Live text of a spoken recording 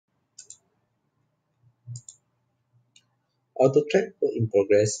Autotrack Work in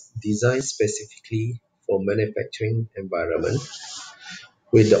Progress designed specifically for manufacturing environment,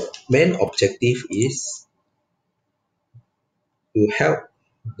 with the main objective is to help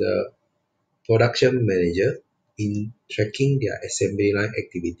the production manager in tracking their assembly line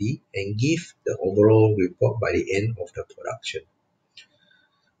activity and give the overall report by the end of the production.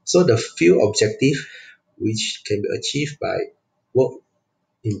 So the few objectives which can be achieved by work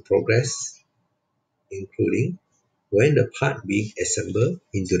in progress, including when the part being assembled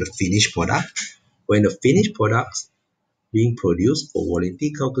into the finished product, when the finished products being produced for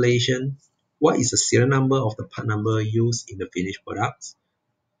warranty calculation, what is the serial number of the part number used in the finished products,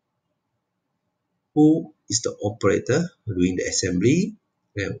 who is the operator doing the assembly,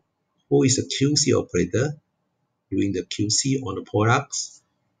 and who is the QC operator doing the QC on the products,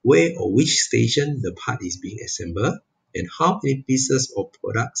 where or which station the part is being assembled, and how many pieces of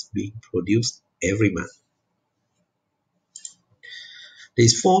products being produced every month. There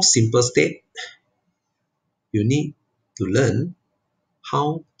is 4 simple steps you need to learn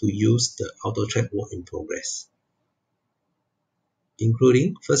how to use the Autotrack Work in Progress,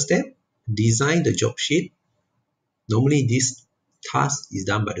 including first step, design the job sheet. Normally this task is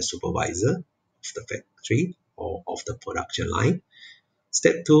done by the supervisor of the factory or of the production line.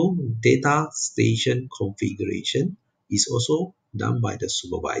 Step 2, data station configuration is also done by the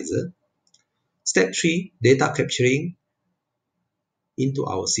supervisor. Step 3, data capturing into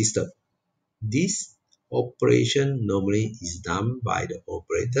our system. This operation normally is done by the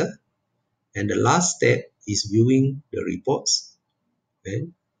operator. And the last step is viewing the reports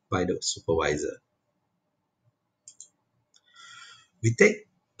and by the supervisor. We take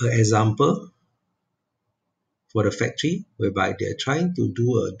an example for the factory whereby they are trying to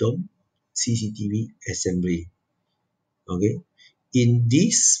do a dome CCTV assembly. Okay, in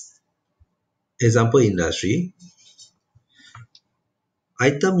this example industry,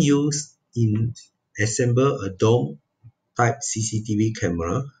 item used in assemble a dome type CCTV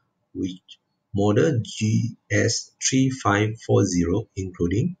camera with model GS3540,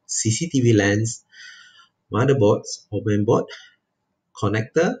 including CCTV lens, motherboards or mainboard,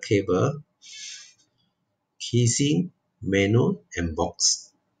 connector, cable, casing, manual, and box.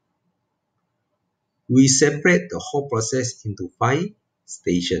 We separate the whole process into 5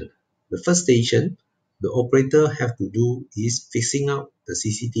 stations. The first station the operator have to do is fixing up the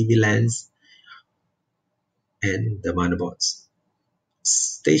CCTV lens and the motherboards.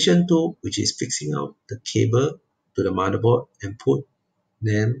 Station 2, which is fixing out the cable to the motherboard and put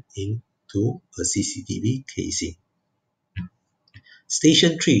them into a CCTV casing.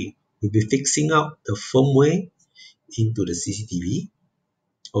 Station 3 will be fixing out the firmware into the CCTV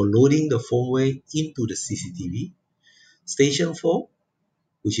or loading the firmware into the CCTV. Station 4,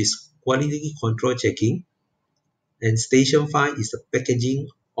 which is quality control checking, and station 5 is the packaging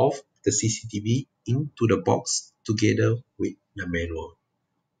of the CCTV into the box together with the manual.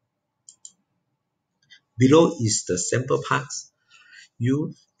 Below is the sample parts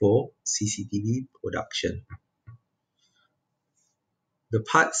used for CCTV production. The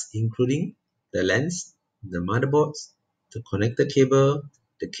parts including the lens, the motherboards, the connector cable,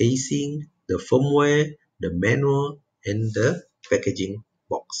 the casing, the firmware, the manual, and the packaging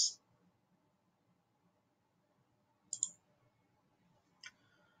box.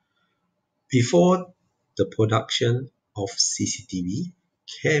 Before the production of CCTV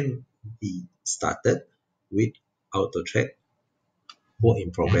can be started with Autotrack Work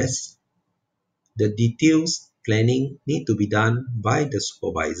in Progress, the details planning need to be done by the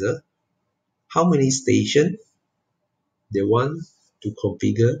supervisor. How many stations they want to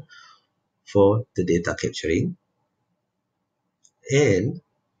configure for the data capturing, and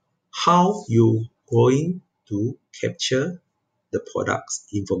how you going to capture the product's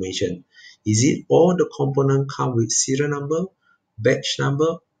information. Is it all the components come with serial number, batch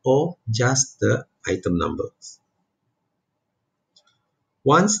number, or just the item numbers?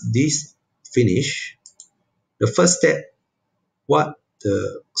 Once this finish, the first step, what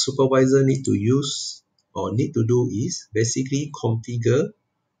the supervisor need to use or need to do is basically configure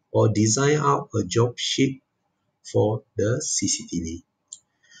or design out a job sheet for the CCTV.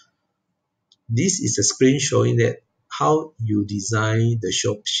 This is a screen showing that how you design the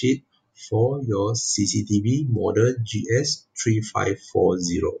job sheet for your CCTV model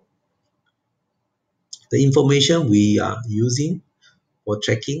GS3540. The information we are using for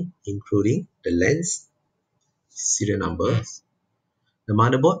tracking including the lens serial numbers, the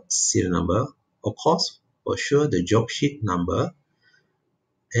motherboard serial number, of course for sure the job sheet number,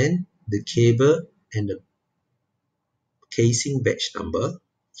 and the cable and the casing batch number,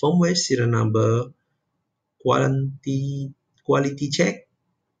 firmware serial number, quality quality check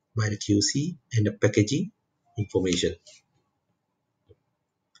by the QC, and the packaging information.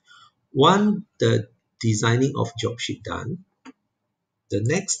 Once the designing of job sheet done, the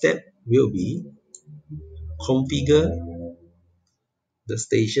next step will be configure the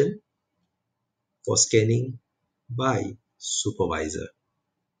station for scanning by supervisor.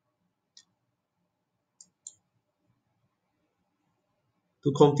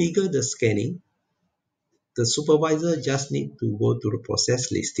 To configure the scanning, the supervisor just need to go to the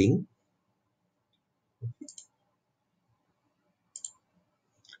process listing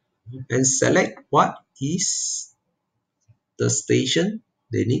and select what is the station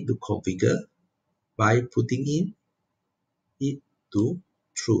they need to configure by putting in it to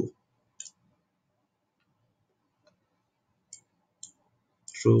true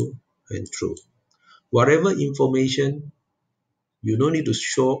and true. Whatever information you don't need to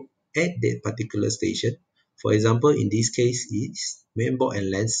show at that particular station. For example, in this case is mainboard and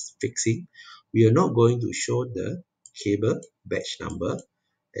lens fixing. We are not going to show the cable batch number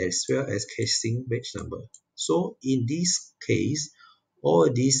as well as casing batch number. So in this case, all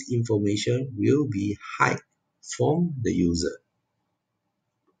this information will be hide from the user.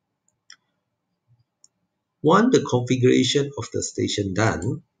 Once the configuration of the station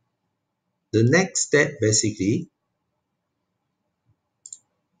done, the next step basically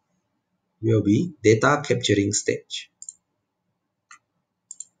will be data capturing stage.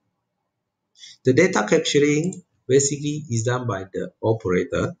 The data capturing basically is done by the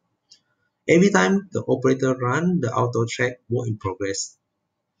operator. Every time the operator run the Autotrack Work in Progress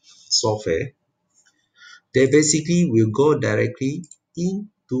software, they basically will go directly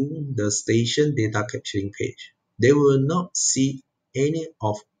into the station data capturing page. They will not see any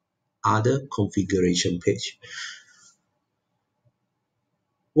of other configuration page.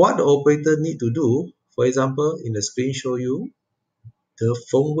 What the operator need to do, for example, in the screen show you the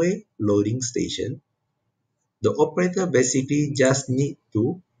firmware loading station. The operator basically just need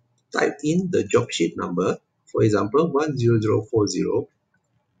to type in the job sheet number, for example 10040,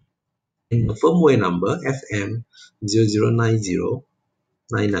 and the firmware number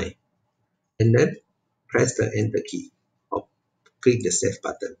FM009099, and then press the enter key or click the save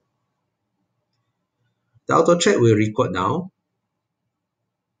button. The Autotrack will record down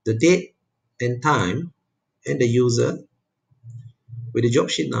the date and time and the user with the job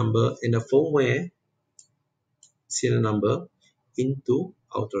sheet number and the firmware serial number into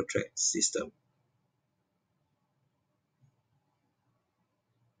Autotrack system.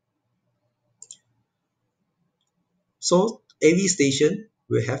 So every station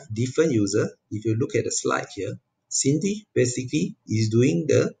will have different user. If you look at the slide here, Cindy basically is doing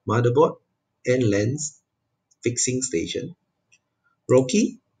the motherboard and lens fixing station.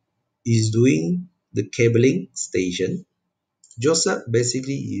 Rocky is doing the cabling station. Joseph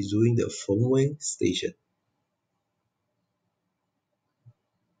basically is doing the firmware station.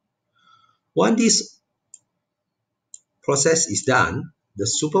 Once this process is done, the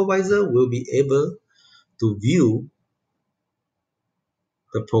supervisor will be able to view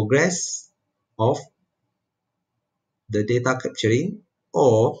the progress of the data capturing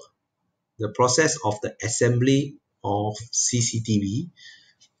or the process of the assembly of CCTV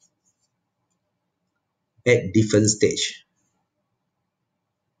at different stage.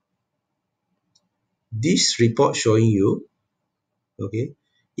 This report showing you, okay,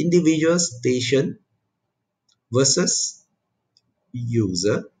 individual station versus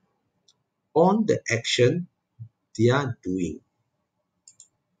user on the action they are doing.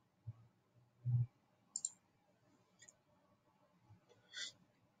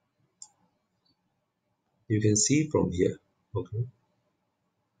 You can see from here, okay.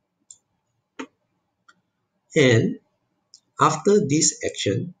 And after this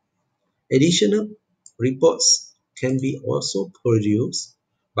action, additional reports can be also produced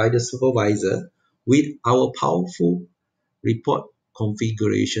by the supervisor with our powerful report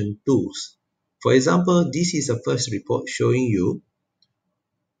configuration tools. For example, this is a first report showing you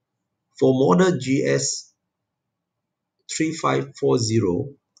for model GS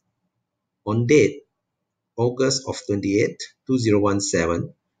 3540 on date August of 28,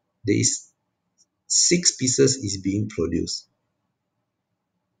 2017, there is 6 pieces is being produced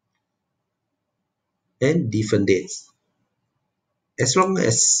and different dates. As long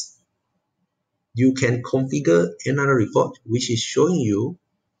as you can configure another report which is showing you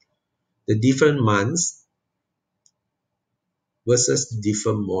the different months versus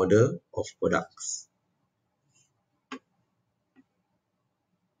different model of products.